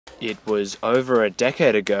It was over a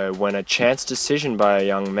decade ago when a chance decision by a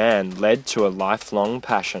young man led to a lifelong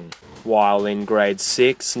passion. While in grade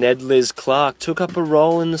 6, Ned Liz Clark took up a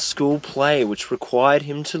role in the school play which required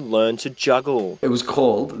him to learn to juggle. It was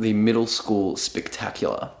called the Middle School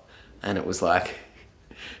Spectacular, and it was like,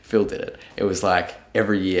 Phil did it. It was like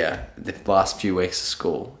every year, the last few weeks of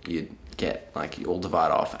school, you'd get like you all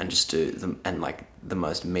divide off and just do them and like the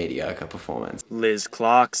most mediocre performance. Liz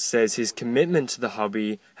Clark says his commitment to the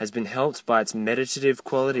hobby has been helped by its meditative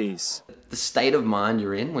qualities. The state of mind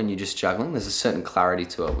you're in when you're just juggling, there's a certain clarity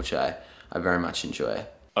to it which I very much enjoy.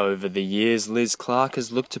 Over the years, Liz Clark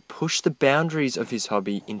has looked to push the boundaries of his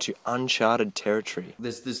hobby into uncharted territory.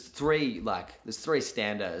 There's three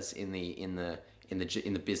standards in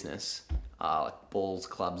the business, like balls,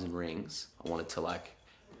 clubs, and rings. I wanted to like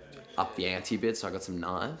up the ante a bit, so I got some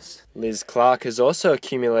knives. Liz Clark has also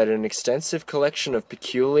accumulated an extensive collection of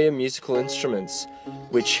peculiar musical instruments,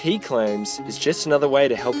 which he claims is just another way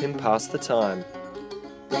to help him pass the time.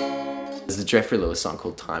 There's a Jeffrey Lewis song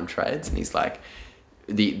called Time Trades, and he's like,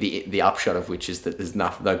 the upshot of which is that there's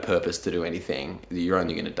no purpose to do anything. You're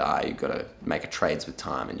only going to die. You've got to make a trades with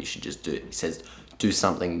time, and you should just do it. He says, do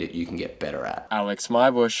something that you can get better at. Alex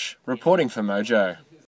Mybush, reporting for Mojo.